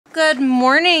Good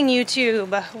morning,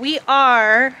 YouTube. We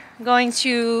are going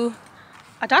to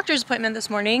a doctor's appointment this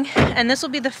morning, and this will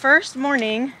be the first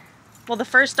morning, well, the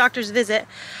first doctor's visit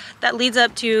that leads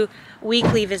up to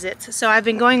weekly visits. So I've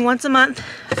been going once a month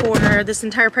for this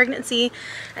entire pregnancy,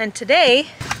 and today,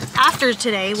 after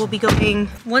today, we'll be going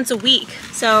once a week.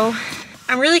 So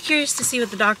I'm really curious to see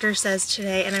what the doctor says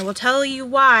today, and I will tell you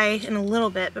why in a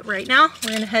little bit, but right now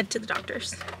we're gonna head to the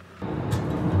doctor's.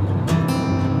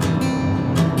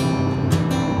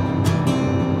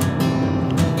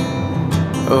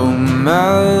 Oh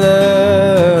my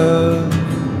love,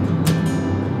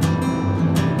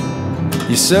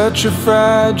 you're such a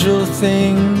fragile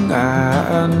thing,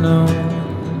 I know.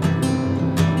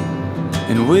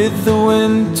 And with the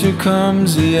winter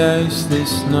comes the ice, the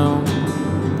snow,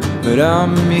 but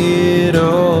I'm here to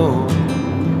hold.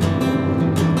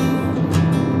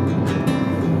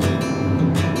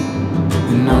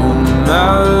 And oh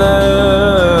my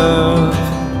love,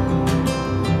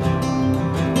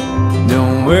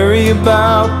 don't worry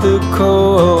about the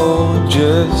cold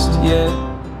just yet.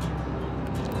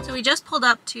 So we just pulled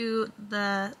up to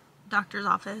the doctor's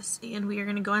office and we are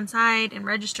going to go inside and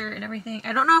register and everything.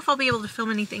 I don't know if I'll be able to film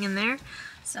anything in there,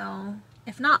 so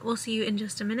if not, we'll see you in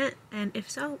just a minute, and if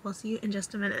so, we'll see you in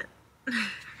just a minute.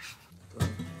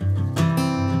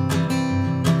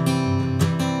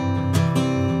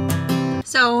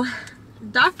 So,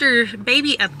 doctor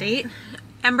baby update.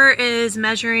 Ember is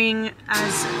measuring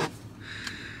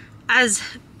as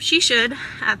she should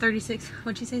at 36,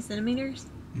 what'd you say, centimeters?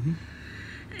 Mm-hmm.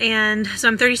 And so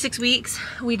I'm 36 weeks.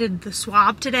 We did the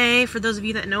swab today, for those of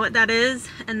you that know what that is.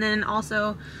 And then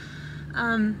also,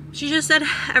 she just said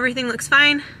everything looks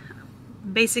fine.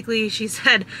 Basically, she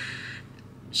said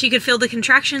she could feel the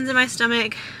contractions in my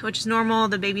stomach, which is normal.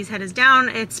 The baby's head is down.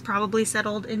 It's probably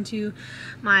settled into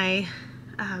my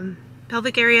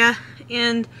pelvic area.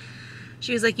 And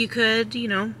she was like, you could, you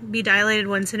know, be dilated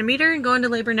 1 centimeter and go into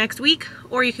labor next week,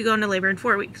 or you could go into labor in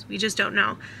 4 weeks. We just don't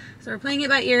know. So we're playing it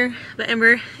by ear, but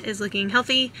Ember is looking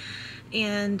healthy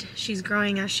and she's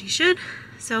growing as she should.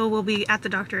 So we'll be at the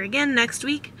doctor again next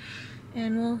week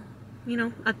and we'll, you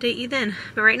know, update you then.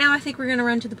 But right now I think we're gonna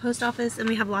run to the post office and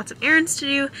we have lots of errands to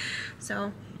do.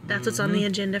 So that's what's on the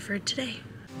agenda for today.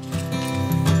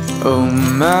 Oh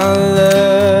my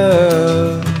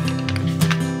love,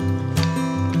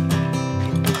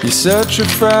 you're such a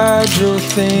fragile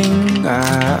thing,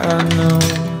 I know.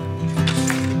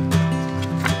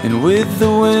 And with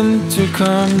the winter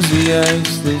comes the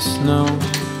ice, the snow,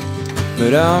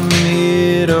 but I'm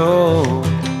here to hold.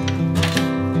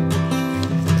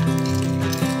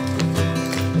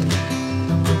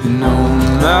 And oh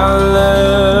my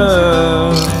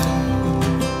love,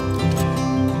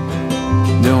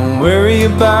 don't worry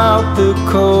about the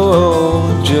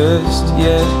cold just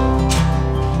yet.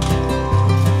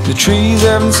 The trees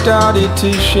haven't started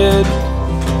to shed.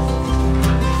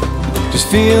 Just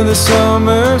feel the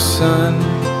summer sun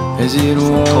as it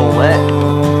warms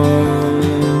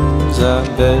our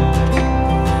bed.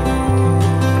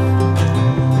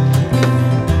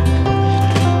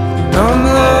 I'm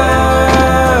lying,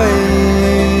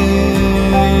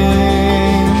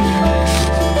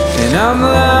 and I'm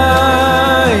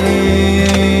lying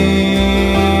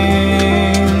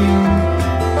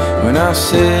when I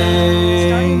say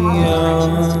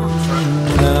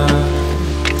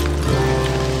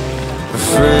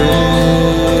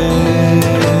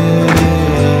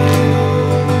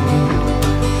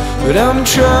but I'm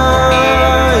trying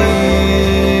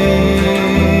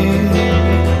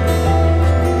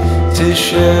to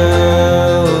shelter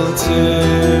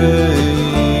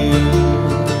you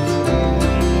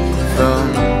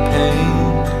from pain.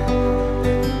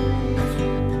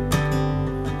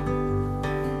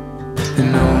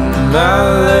 And oh my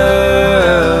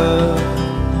love,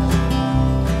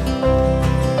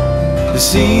 the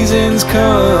seasons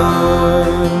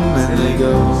come and they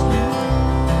go,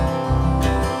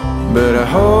 but I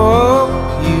hope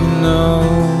you know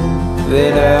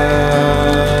that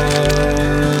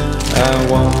I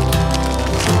won't.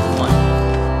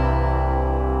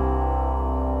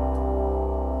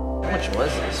 How much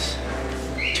was this?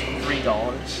 $3?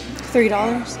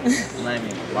 $3? Not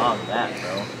even a lot of that,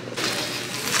 bro.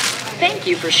 Thank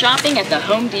you for shopping at the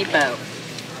Home Depot.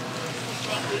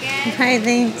 Thank you, guys. Hi,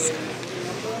 thanks.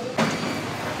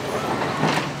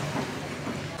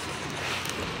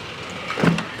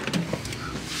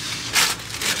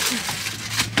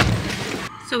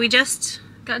 So we just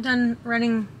got done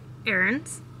running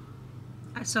errands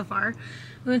so far.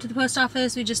 We went to the post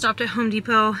office, we just stopped at Home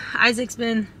Depot.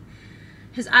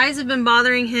 His eyes have been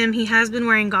bothering him. He has been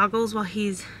wearing goggles while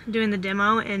he's doing the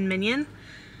demo in Minion.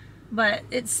 but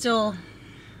it's still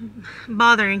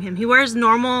bothering him. He wears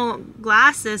normal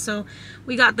glasses, so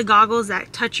we got the goggles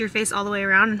that touch your face all the way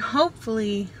around, and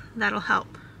hopefully that'll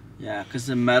help. Yeah, because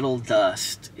the metal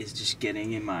dust is just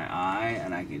getting in my eye,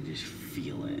 and I can just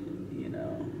feel it, you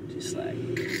know, just like...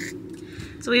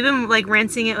 So we've been like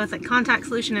rinsing it with like contact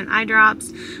solution and eye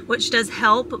drops, which does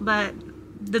help, but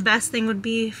the best thing would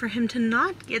be for him to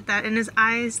not get that in his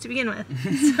eyes to begin with.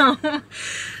 So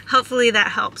hopefully that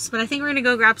helps. But I think we're gonna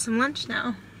go grab some lunch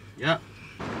now. Yeah.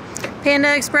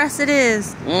 Panda Express it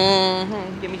is.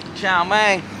 Mm-hmm. Give me some chow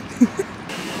mein.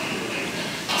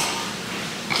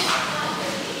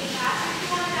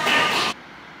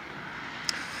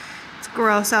 It's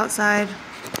gross outside.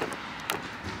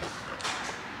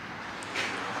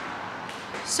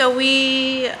 So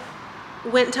we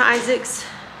went to Isaac's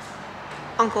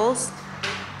uncle's.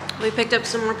 We picked up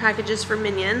some more packages for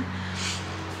Minion.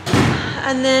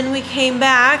 And then we came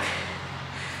back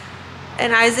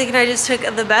and Isaac and I just took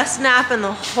the best nap in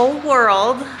the whole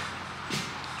world.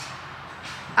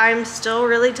 I'm still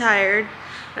really tired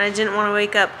and I didn't want to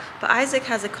wake up, but Isaac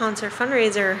has a concert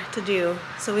fundraiser to do,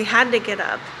 so we had to get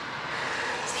up.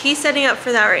 So he's setting up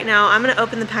for that right now. I'm gonna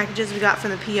open the packages we got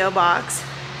from the P.O. box,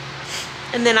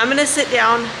 and then I'm gonna sit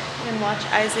down and watch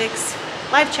Isaac's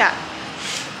live chat.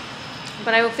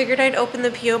 But I figured I'd open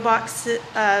the P.O. box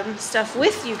stuff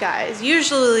with you guys.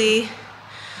 Usually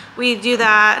we do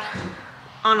that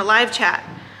on a live chat,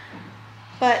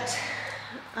 but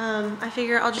I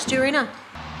figure I'll just do it right now.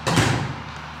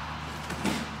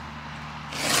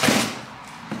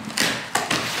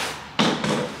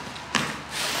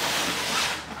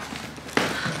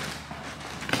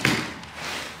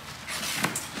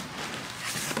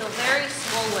 Still very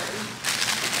swollen.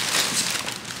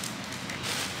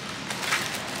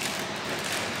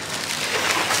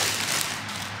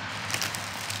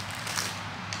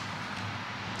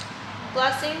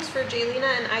 Blessings for Jaylena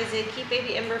and Isaac. Keep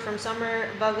baby Ember from summer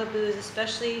bugaboos,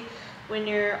 especially when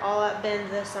you're all at Bend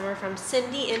this summer, from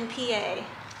Cindy in PA.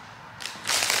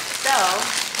 So,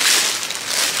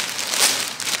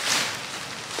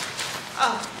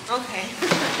 oh, okay.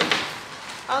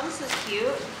 Oh, this is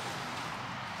cute.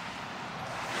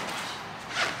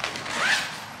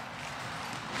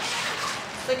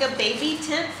 It's like a baby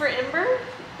tent for Ember.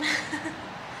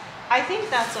 I think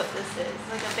that's what this is,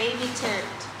 like a baby tent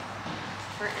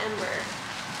for Ember.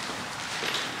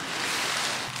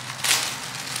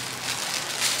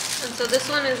 And so this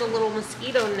one is a little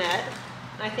mosquito net.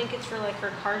 I think it's for like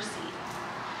her car seat.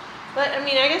 But I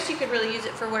mean, I guess you could really use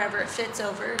it for whatever it fits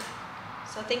over.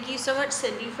 So thank you so much,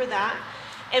 Cindy, for that.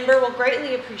 Ember will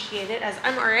greatly appreciate it, as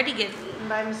I'm already getting eaten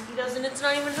by mosquitoes and it's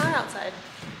not even hot outside.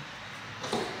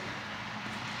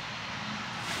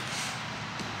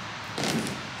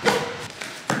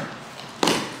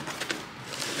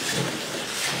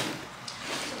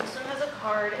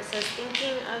 It says,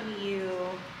 thinking of you.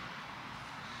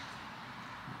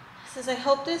 It says, I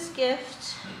hope this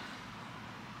gift,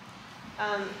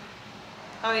 I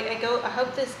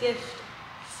hope this gift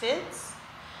fits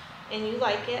and you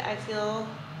like it. I feel,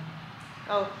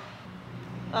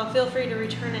 feel free to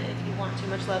return it if you want to.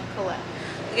 Much love, Colette.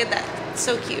 Look at that, it's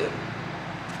so cute.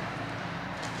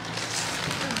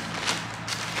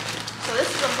 So this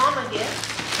is a mama gift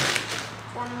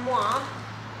for moi.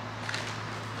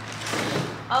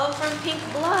 Oh, from Pink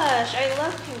Blush. I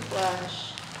love Pink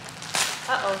Blush.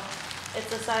 Uh-oh.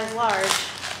 It's a size large.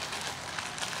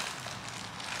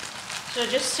 So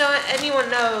just so anyone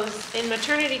knows, in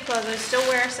maternity clothes, I still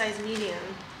wear a size medium.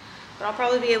 But I'll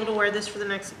probably be able to wear this for the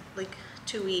next, like,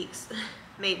 2 weeks.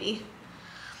 Maybe.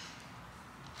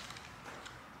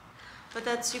 But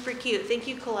that's super cute. Thank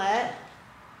you, Colette.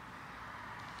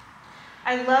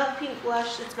 I love Pink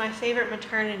Blush. It's my favorite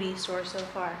maternity store so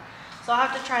far. So I'll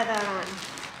have to try that on.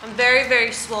 I'm very,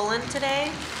 very swollen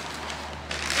today.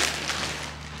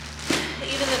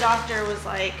 Even the doctor was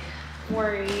like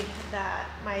worried that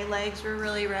my legs were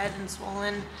really red and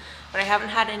swollen, but I haven't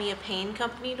had any pain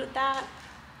accompanied with that.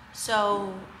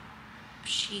 So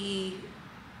she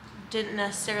didn't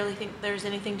necessarily think there's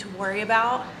anything to worry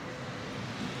about.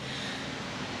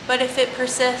 But if it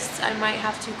persists, I might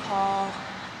have to call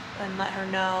and let her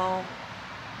know,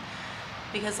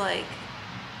 because like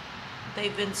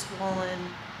they've been swollen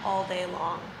all day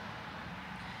long.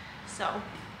 So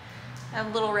I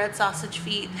have little red sausage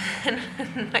feet and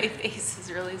my face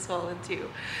is really swollen too.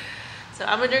 So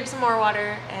I'm gonna drink some more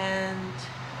water and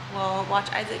we'll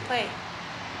watch Isaac play.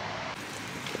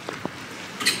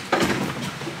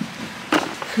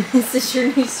 Is this your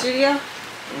new studio?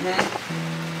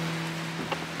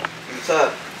 What's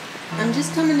up? I'm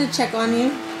just coming to check on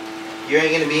you. You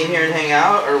ain't gonna be in here and hang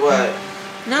out, or what?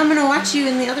 No, I'm gonna watch you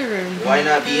in the other room. Why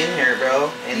not be in here,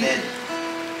 bro? And then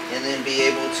be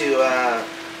able to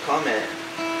comment.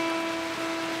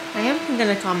 I am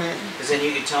gonna comment. Because then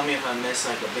you could tell me if I missed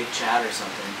like a big chat or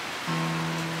something.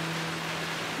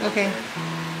 Okay.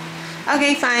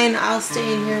 Okay, fine. I'll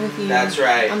stay in here with you. That's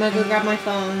right. I'm gonna go grab my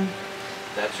phone.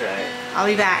 That's right. I'll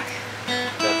be back.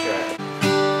 That's right.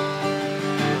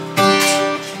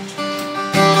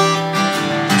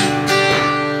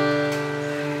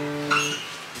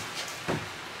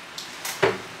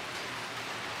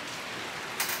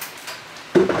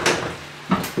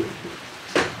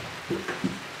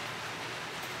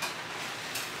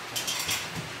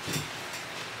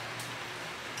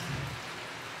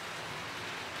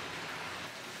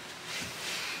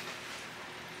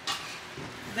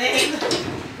 Babe,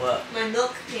 What? my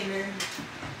milk came in.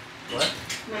 What?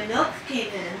 My milk came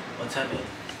in. What's happening?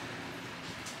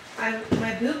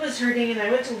 My boob was hurting and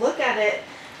I went to look at it,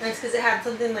 and it's because it had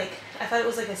something like, I thought it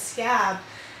was like a scab,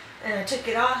 and I took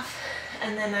it off,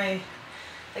 and then I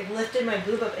like lifted my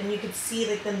boob up and you could see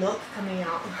like the milk coming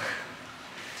out.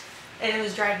 And it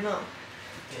was dried milk.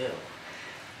 Ew.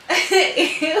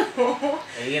 Ew.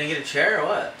 Are you gonna get a chair or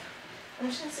what? I'm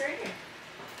just gonna sit right here.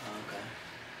 Oh, okay.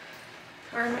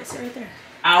 Or I might sit right there.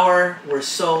 We're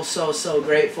so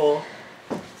grateful.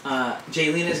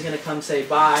 Jaylena's gonna come say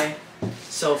bye.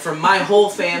 So from my whole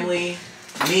family,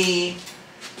 me,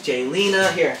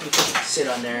 Jaylena, here, you can sit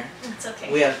on there. It's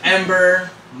okay. We have Ember,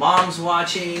 Mom's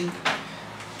watching.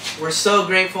 We're so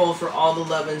grateful for all the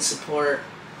love and support.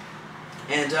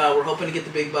 And we're hoping to get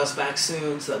the big bus back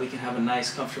soon so that we can have a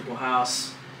nice, comfortable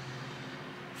house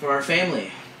for our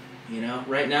family. You know,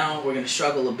 right now we're gonna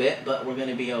struggle a bit, but we're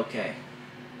gonna be okay.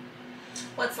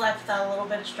 What's life without a little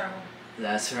bit of struggle?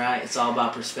 That's right. It's all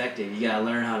about perspective. You gotta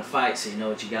learn how to fight so you know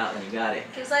what you got when you got it.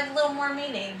 Gives life a little more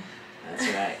meaning. That's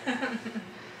right.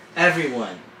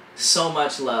 Everyone, so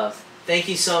much love. Thank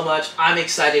you so much. I'm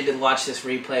excited to watch this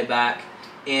replay back.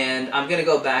 And I'm gonna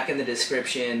go back in the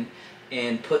description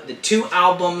and put the 2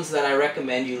 albums that I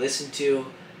recommend you listen to.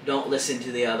 Don't listen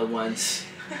to the other ones.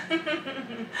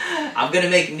 I'm gonna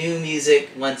make new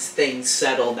music once things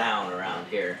settle down around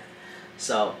here.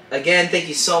 So, again, thank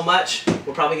you so much.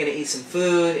 We're probably going to eat some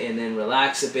food and then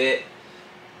relax a bit.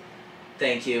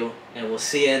 Thank you, and we'll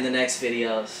see you in the next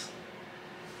videos.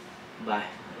 Bye.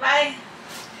 Bye.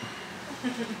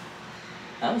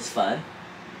 That was fun.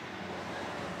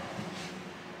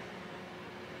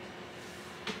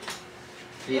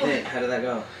 What do you think? How did that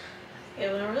go?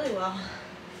 It went really well.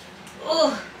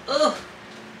 Oh, oh,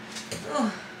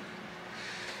 oh.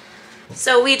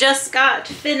 So we just got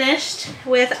finished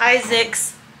with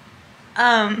Isaac's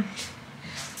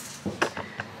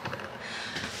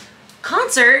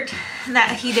concert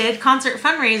that he did, concert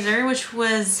fundraiser, which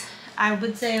was, I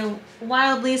would say,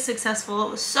 wildly successful.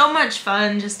 It was so much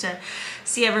fun just to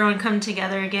see everyone come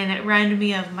together again. It reminded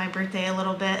me of my birthday a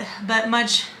little bit, but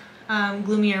much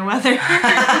gloomier weather.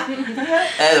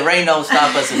 The rain don't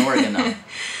stop us in Oregon, though.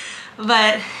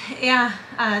 But yeah,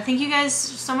 thank you guys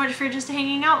so much for just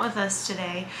hanging out with us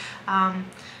today.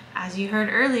 As you heard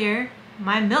earlier,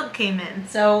 my milk came in.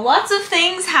 So lots of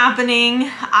things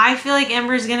happening. I feel like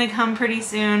Ember's gonna come pretty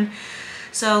soon.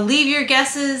 So leave your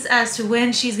guesses as to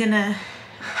when she's gonna,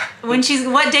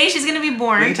 what day she's gonna be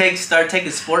born. We can start taking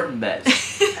sporting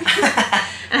bets.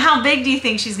 And how big do you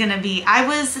think she's gonna be? I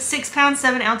was 6 pounds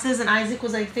 7 ounces, and Isaac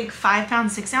was, I think, 5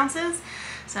 pounds 6 ounces.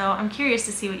 So I'm curious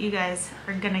to see what you guys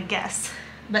are gonna guess.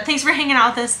 But thanks for hanging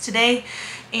out with us today,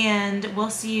 and we'll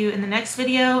see you in the next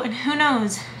video. And who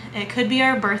knows, it could be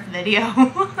our birth video.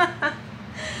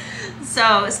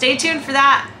 So stay tuned for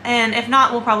that, and if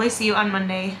not, we'll probably see you on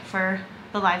Monday for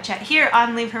the live chat here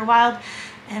on Leave Her Wild,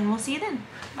 and we'll see you then.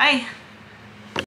 Bye.